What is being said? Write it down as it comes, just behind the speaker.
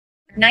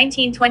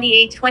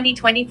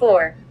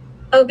1928-2024.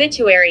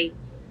 Obituary.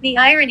 The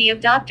Irony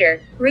of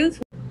Dr.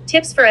 Ruth.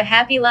 Tips for a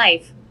Happy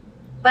Life.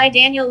 By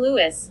Daniel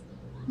Lewis.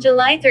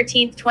 July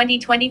 13,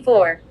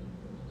 2024.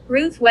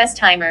 Ruth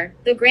Westheimer,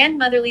 the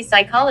grandmotherly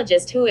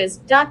psychologist who is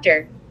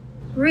Dr.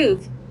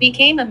 Ruth,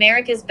 became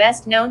America's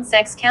best-known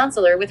sex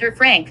counselor with her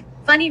frank,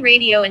 funny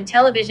radio and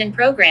television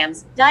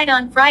programs, died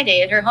on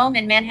Friday at her home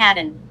in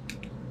Manhattan.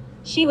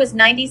 She was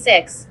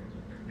 96.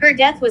 Her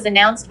death was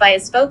announced by a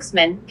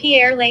spokesman,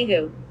 Pierre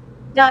Lehu.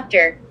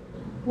 Dr.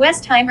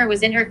 Westheimer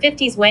was in her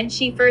 50s when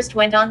she first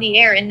went on the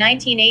air in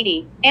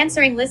 1980,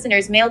 answering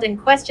listeners' mailed-in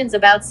questions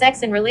about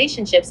sex and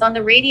relationships on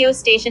the radio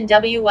station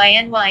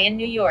WYNY in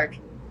New York.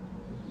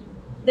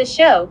 The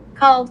show,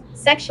 called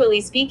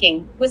Sexually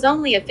Speaking, was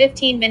only a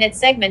 15-minute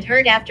segment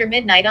heard after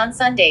midnight on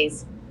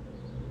Sundays.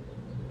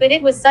 But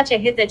it was such a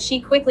hit that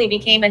she quickly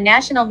became a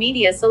national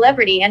media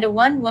celebrity and a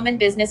one-woman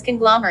business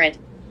conglomerate.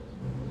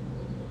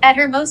 At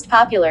her most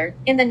popular,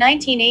 in the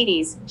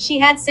 1980s, she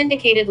had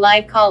syndicated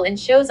live call-in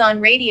shows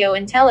on radio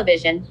and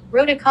television,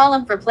 wrote a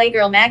column for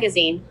Playgirl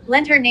magazine,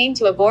 lent her name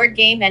to a board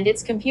game and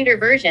its computer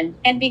version,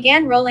 and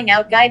began rolling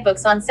out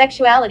guidebooks on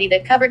sexuality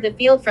that covered the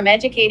field from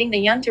educating the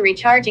young to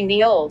recharging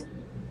the old.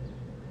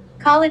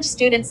 College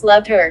students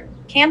loved her.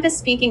 Campus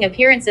speaking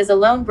appearances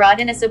alone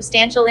brought in a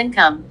substantial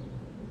income.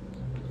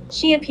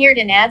 She appeared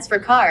in ads for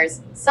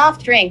cars,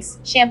 soft drinks,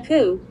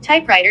 shampoo,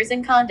 typewriters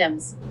and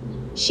condoms.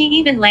 She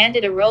even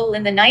landed a role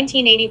in the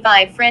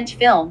 1985 French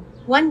film,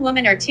 One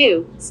Woman or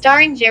Two,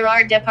 starring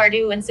Gerard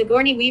Depardieu and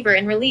Sigourney Weaver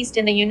and released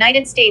in the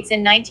United States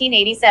in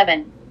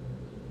 1987.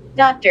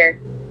 Dr.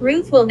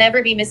 Ruth will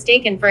never be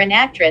mistaken for an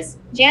actress,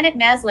 Janet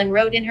Maslin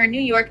wrote in her New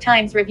York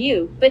Times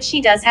review, but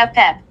she does have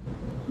pep.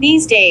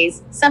 These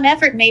days, some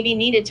effort may be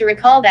needed to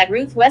recall that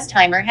Ruth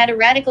Westheimer had a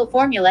radical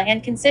formula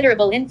and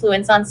considerable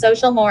influence on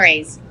social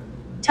mores.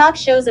 Talk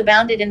shows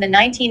abounded in the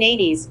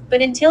 1980s,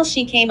 but until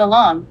she came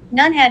along,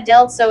 none had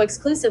dealt so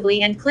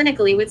exclusively and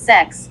clinically with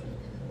sex.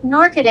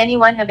 Nor could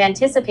anyone have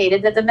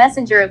anticipated that the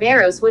messenger of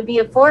Eros would be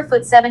a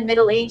 4'7"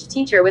 middle-aged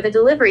teacher with a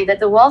delivery that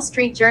the Wall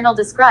Street Journal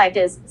described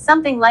as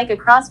something like a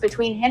cross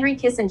between Henry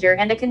Kissinger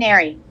and a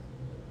canary.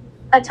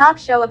 A talk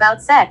show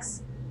about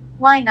sex?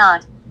 Why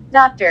not?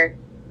 Dr.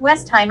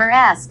 Westheimer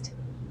asked.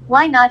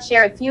 Why not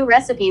share a few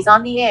recipes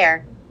on the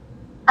air?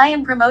 I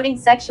am promoting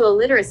sexual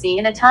literacy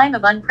in a time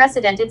of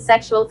unprecedented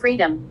sexual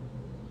freedom.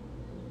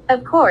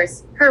 Of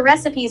course, her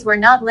recipes were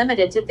not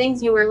limited to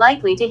things you were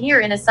likely to hear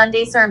in a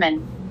Sunday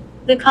sermon.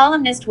 The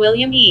columnist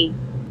William E.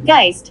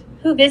 Geist,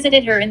 who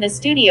visited her in the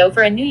studio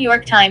for a New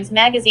York Times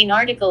Magazine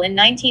article in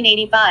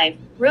 1985,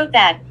 wrote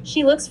that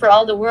she looks for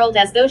all the world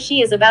as though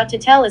she is about to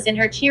tell us in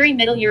her cheery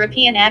Middle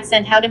European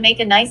accent how to make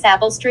a nice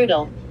apple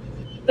strudel.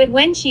 But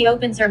when she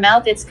opens her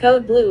mouth it's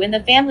code blue in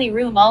the family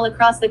room all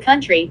across the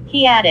country,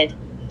 he added.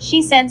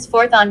 She sends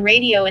forth on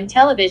radio and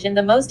television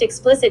the most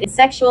explicit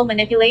sexual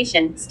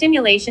manipulation,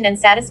 stimulation and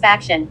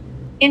satisfaction.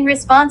 In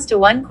response to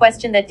one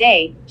question that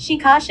day, she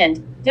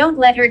cautioned, don't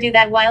let her do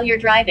that while you're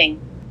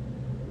driving.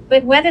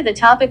 But whether the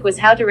topic was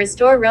how to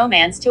restore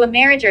romance to a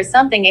marriage or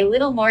something a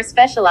little more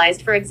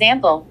specialized, for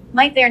example,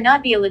 might there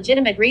not be a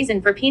legitimate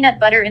reason for peanut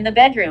butter in the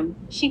bedroom,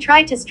 she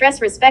tried to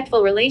stress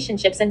respectful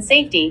relationships and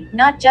safety,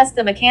 not just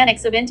the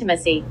mechanics of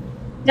intimacy.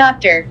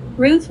 Dr.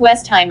 Ruth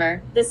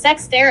Westheimer, the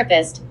sex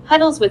therapist,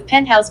 huddles with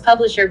Penthouse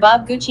publisher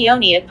Bob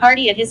Guccione at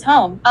party at his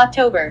home,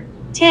 October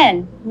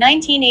 10,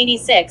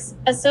 1986,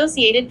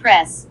 Associated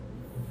Press.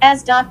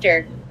 As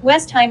Dr.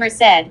 Westheimer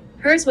said,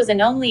 hers was an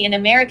only in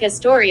America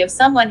story of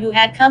someone who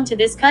had come to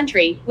this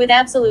country with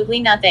absolutely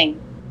nothing.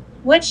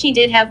 What she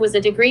did have was a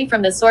degree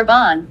from the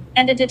Sorbonne,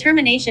 and a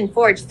determination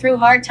forged through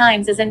hard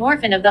times as an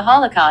orphan of the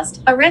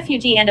Holocaust, a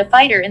refugee and a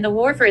fighter in the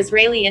war for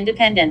Israeli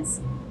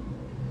independence.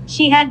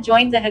 She had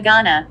joined the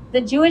Haganah,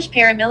 the Jewish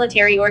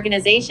paramilitary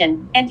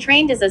organization, and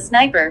trained as a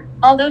sniper.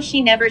 Although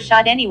she never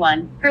shot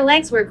anyone, her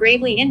legs were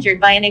gravely injured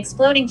by an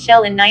exploding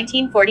shell in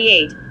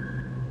 1948.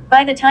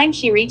 By the time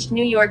she reached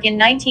New York in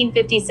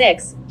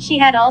 1956, she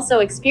had also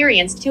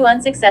experienced 2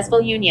 unsuccessful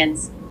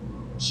unions.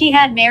 She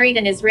had married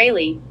an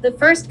Israeli, the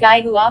first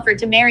guy who offered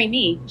to marry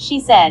me, she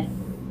said.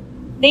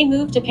 They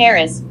moved to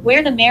Paris,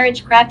 where the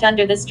marriage cracked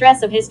under the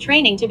stress of his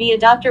training to be a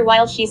doctor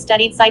while she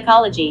studied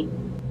psychology.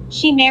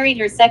 She married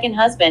her second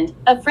husband,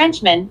 a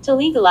Frenchman, to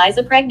legalize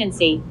a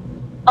pregnancy.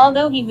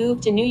 Although he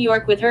moved to New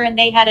York with her and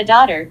they had a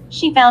daughter,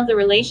 she found the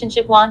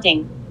relationship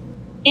wanting.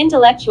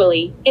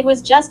 Intellectually, it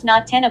was just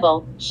not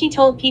tenable, she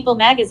told People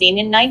magazine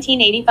in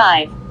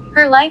 1985.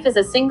 Her life as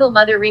a single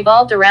mother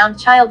revolved around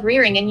child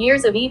rearing and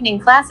years of evening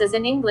classes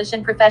in English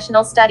and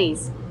professional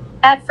studies.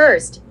 At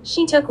first,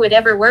 she took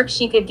whatever work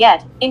she could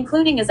get,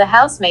 including as a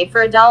housemaid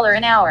for $1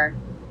 an hour.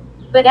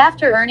 But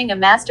after earning a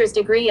master's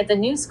degree at the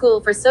New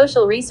School for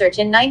Social Research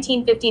in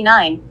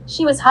 1959,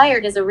 she was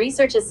hired as a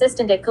research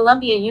assistant at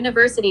Columbia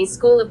University's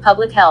School of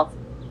Public Health.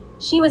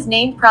 She was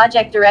named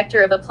project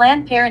director of a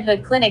Planned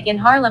Parenthood clinic in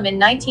Harlem in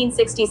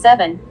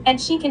 1967,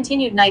 and she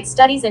continued night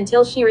studies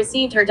until she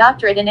received her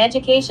doctorate in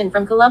education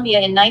from Columbia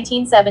in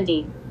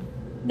 1970.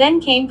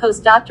 Then came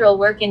postdoctoral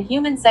work in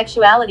human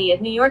sexuality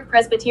at New York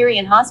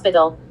Presbyterian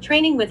Hospital,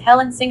 training with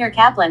Helen Singer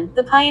Kaplan,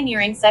 the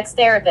pioneering sex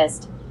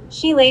therapist.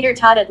 She later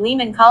taught at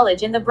Lehman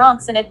College in the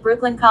Bronx and at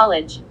Brooklyn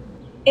College.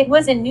 It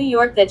was in New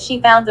York that she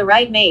found the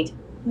right mate,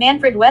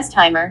 Manfred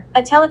Westheimer,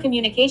 a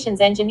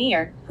telecommunications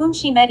engineer, whom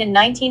she met in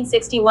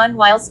 1961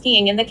 while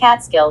skiing in the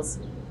Catskills.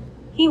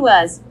 He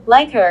was,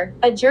 like her,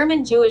 a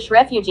German Jewish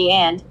refugee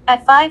and,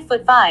 at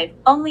 5'5",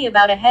 only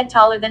about a head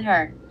taller than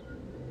her.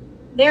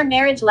 Their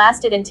marriage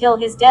lasted until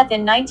his death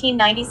in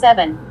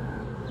 1997.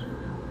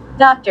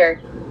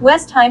 Dr.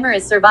 Westheimer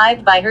is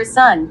survived by her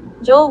son,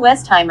 Joel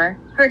Westheimer,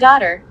 her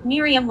daughter,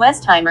 Miriam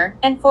Westheimer,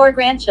 and 4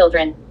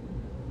 grandchildren.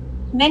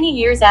 Many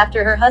years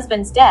after her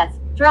husband's death,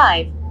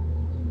 Drive.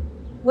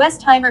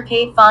 Westheimer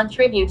paid fond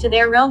tribute to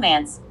their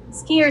romance.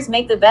 Skiers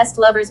make the best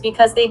lovers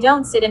because they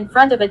don't sit in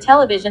front of a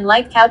television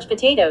like couch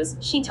potatoes,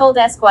 she told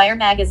Esquire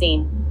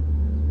magazine.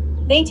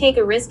 They take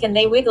a risk and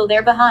they wiggle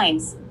their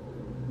behinds.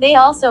 They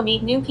also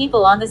meet new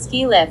people on the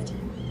ski lift.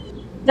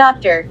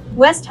 Dr.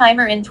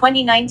 Westheimer in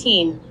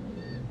 2019.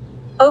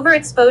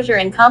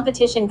 Overexposure and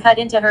competition cut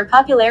into her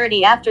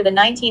popularity after the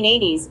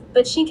 1980s,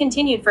 but she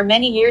continued for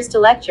many years to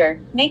lecture,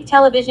 make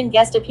television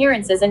guest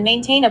appearances and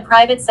maintain a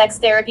private sex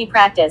therapy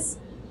practice.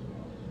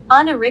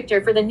 Anna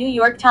Richter for the New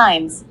York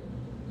Times.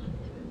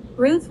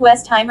 Ruth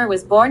Westheimer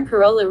was born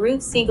Carola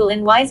Ruth Siegel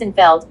in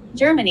Wiesenfeld,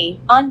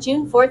 Germany, on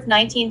June 4,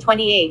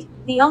 1928,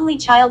 the only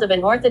child of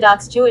an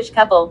Orthodox Jewish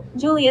couple,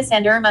 Julius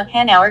and Irma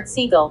Hanauer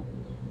Siegel.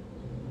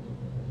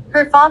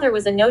 Her father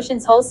was a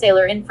notions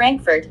wholesaler in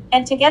Frankfurt,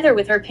 and together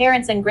with her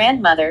parents and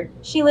grandmother,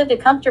 she lived a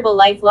comfortable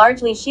life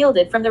largely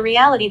shielded from the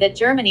reality that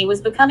Germany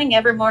was becoming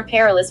ever more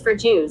perilous for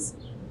Jews.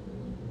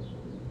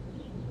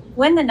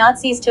 When the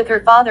Nazis took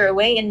her father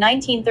away in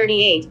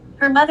 1938,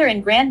 her mother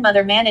and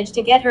grandmother managed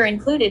to get her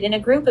included in a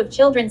group of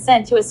children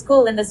sent to a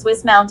school in the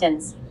Swiss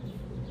mountains.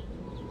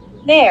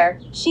 There,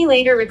 she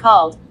later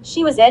recalled,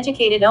 she was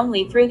educated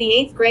only through the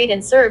 8th grade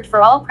and served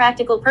for all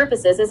practical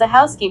purposes as a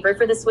housekeeper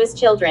for the Swiss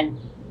children.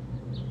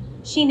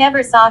 She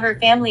never saw her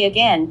family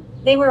again.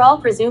 They were all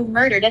presumed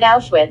murdered at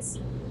Auschwitz.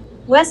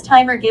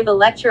 Westheimer gave a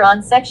lecture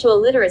on sexual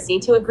literacy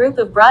to a group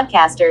of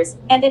broadcasters,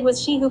 and it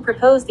was she who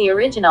proposed the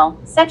original,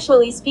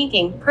 Sexually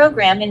Speaking,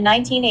 program in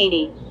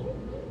 1980.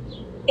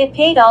 It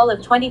paid all of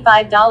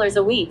 $25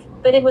 a week,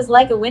 but it was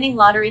like a winning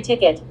lottery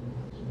ticket.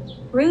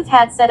 Ruth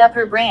had set up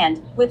her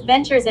brand, with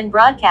ventures in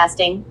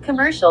broadcasting,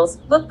 commercials,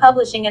 book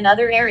publishing and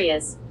other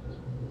areas.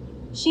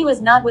 She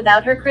was not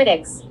without her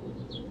critics.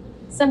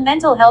 Some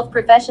mental health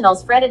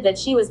professionals fretted that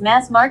she was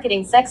mass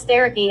marketing sex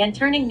therapy and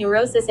turning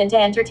neurosis into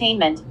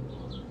entertainment.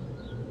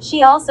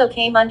 She also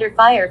came under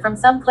fire from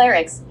some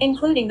clerics,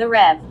 including the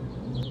Rev.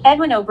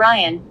 Edwin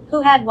O'Brien,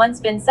 who had once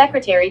been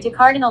secretary to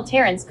Cardinal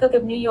Terence Cook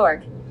of New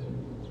York.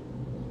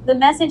 The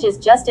message is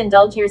just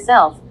indulge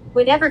yourself.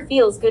 Whatever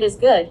feels good is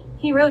good,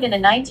 he wrote in a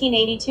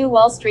 1982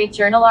 Wall Street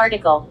Journal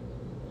article.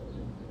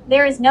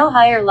 There is no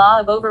higher law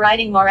of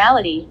overriding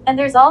morality, and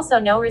there's also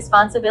no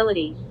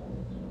responsibility.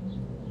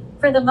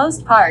 For the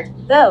most part,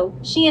 though,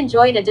 she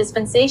enjoyed a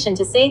dispensation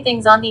to say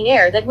things on the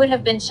air that would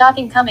have been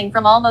shocking coming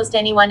from almost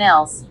anyone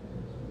else.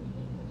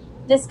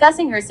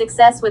 Discussing her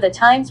success with a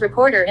Times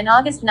reporter in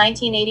August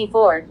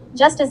 1984,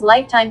 just as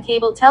Lifetime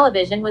cable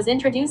television was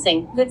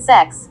introducing Good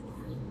Sex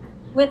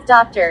with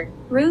Dr.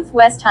 Ruth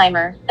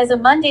Westheimer, as a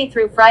Monday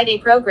through Friday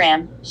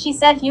program, she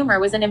said humor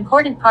was an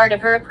important part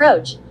of her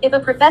approach, if a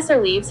professor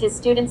leaves his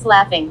students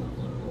laughing.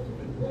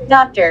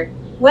 Dr.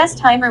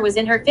 Westheimer was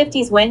in her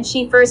 50s when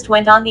she first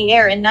went on the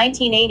air in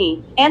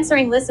 1980,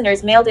 answering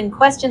listeners' mailed-in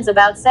questions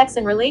about sex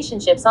and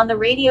relationships on the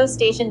radio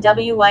station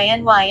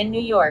WYNY in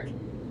New York.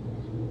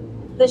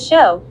 The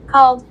show,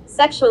 called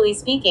Sexually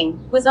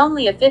Speaking, was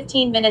only a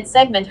 15-minute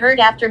segment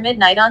heard after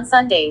midnight on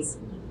Sundays.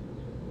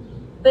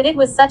 But it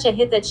was such a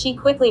hit that she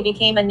quickly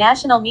became a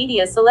national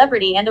media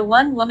celebrity and a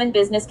one-woman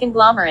business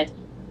conglomerate.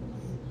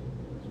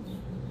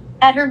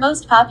 At her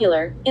most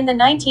popular, in the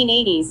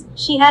 1980s,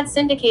 she had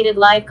syndicated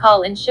live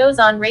call-in shows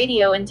on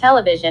radio and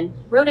television,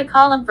 wrote a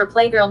column for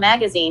Playgirl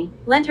magazine,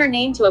 lent her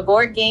name to a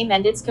board game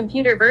and its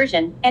computer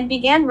version, and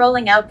began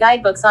rolling out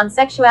guidebooks on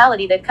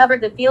sexuality that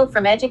covered the field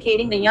from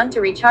educating the young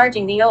to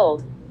recharging the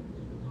old.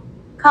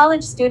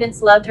 College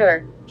students loved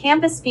her.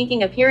 Campus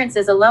speaking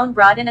appearances alone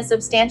brought in a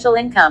substantial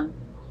income.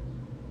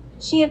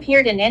 She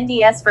appeared in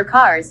NDS for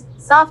cars,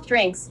 soft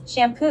drinks,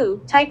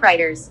 shampoo,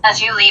 typewriters.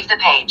 As you leave the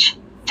page,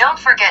 don't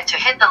forget to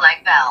hit the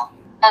like bell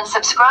and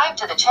subscribe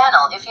to the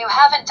channel if you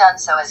haven't done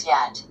so as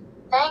yet.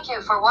 Thank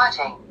you for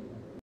watching.